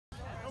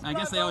I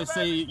guess they always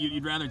say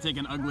you'd rather take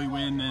an ugly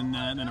win than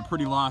a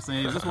pretty loss.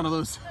 And it's just one of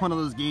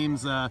those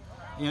games.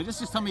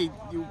 Just tell me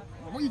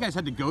what you guys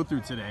had to go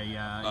through today.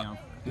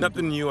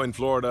 Nothing new in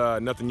Florida.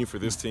 Nothing new for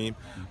this team.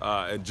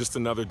 Just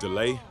another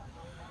delay,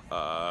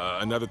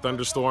 another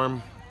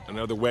thunderstorm,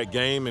 another wet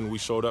game, and we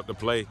showed up to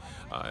play.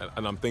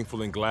 And I'm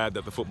thankful and glad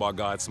that the football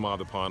God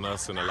smiled upon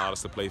us and allowed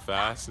us to play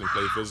fast and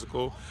play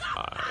physical,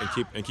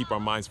 and keep our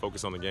minds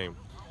focused on the game.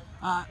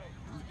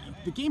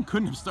 The game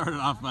couldn't have started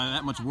off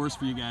that much worse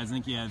for you guys. I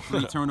think you had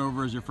 3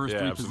 turnovers your first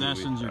 3 absolutely.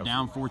 possessions. You're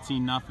down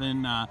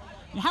 14-0.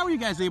 How are you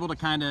guys able to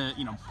kind of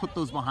put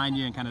those behind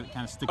you and kind of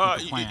stick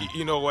with the plan?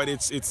 You know what?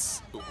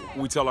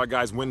 We tell our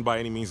guys, win by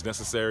any means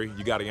necessary.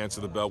 You got to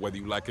answer the bell whether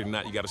you like it or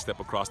not. You got to step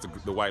across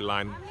the white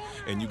line,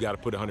 and you got to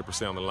put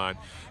 100% on the line.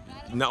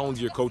 Not only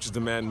do your coaches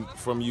demand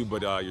from you,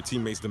 but your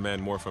teammates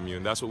demand more from you,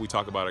 and that's what we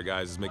talk about our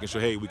guys, is making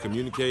sure, hey, we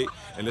communicate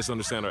and let's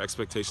understand our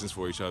expectations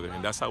for each other,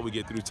 and that's how we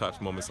get through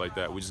tough moments like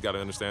that. We just got to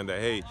understand that,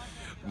 hey,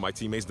 my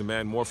teammates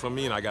demand more from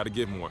me, and I got to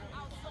give more.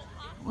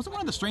 Was it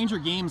one of the stranger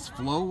games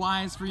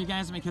flow-wise for you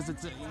guys? Because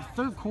it's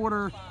third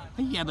quarter, I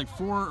think you had like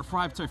 4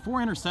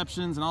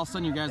 interceptions, and all of a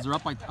sudden you guys are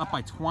up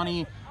by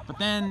 20. But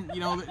then,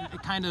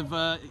 it kind of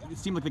it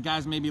seemed like the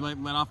guys maybe let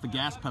off the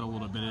gas pedal a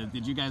little bit.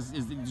 Did you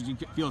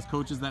feel as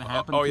coaches that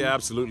happened? Oh yeah,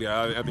 absolutely.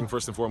 I think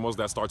first and foremost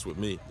that starts with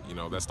me.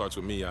 That starts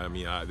with me. I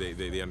mean,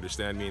 they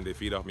understand me and they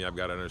feed off me. I've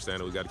got to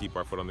understand that we got to keep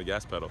our foot on the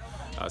gas pedal,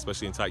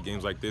 especially in tight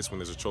games like this, when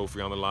there's a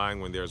trophy on the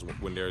line, when there's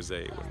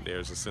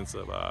a sense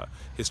of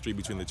history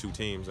between the two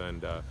teams,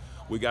 and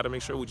we got to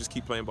make sure we just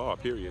keep playing ball.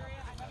 Period.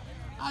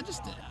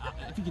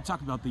 If you could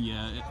talk about the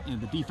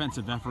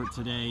defensive effort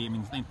today. I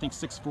mean, I think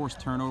 6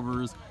 forced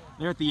turnovers.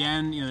 There at the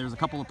end, there was a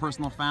couple of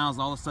personal fouls.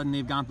 All of a sudden,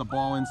 they've got the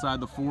ball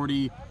inside the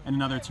 40, and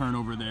another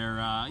turnover there.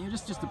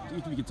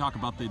 If you could talk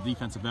about the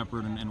defensive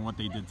effort and what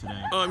they did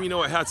today.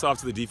 Hats off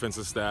to the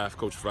defensive staff,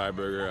 Coach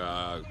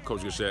Freiberger,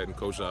 Coach Gachette, and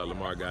Coach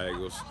Lamar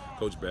Gallegos,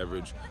 Coach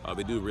Beveridge.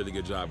 They do a really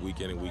good job week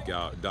in and week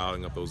out,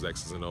 dialing up those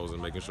X's and O's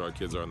and making sure our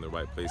kids are in the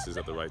right places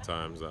at the right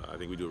times. I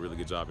think we do a really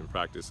good job in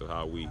practice of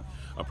how we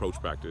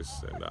approach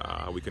practice and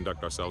how we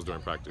conduct ourselves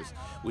during practice.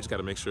 We just got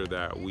to make sure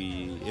that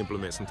we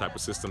implement some type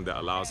of system that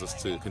allows us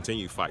to continue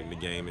fighting the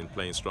game and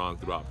playing strong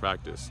throughout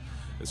practice.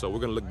 And so we're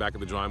going to look back at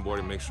the drawing board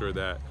and make sure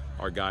that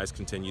our guys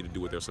continue to do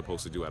what they're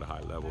supposed to do at a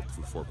high level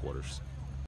through 4 quarters.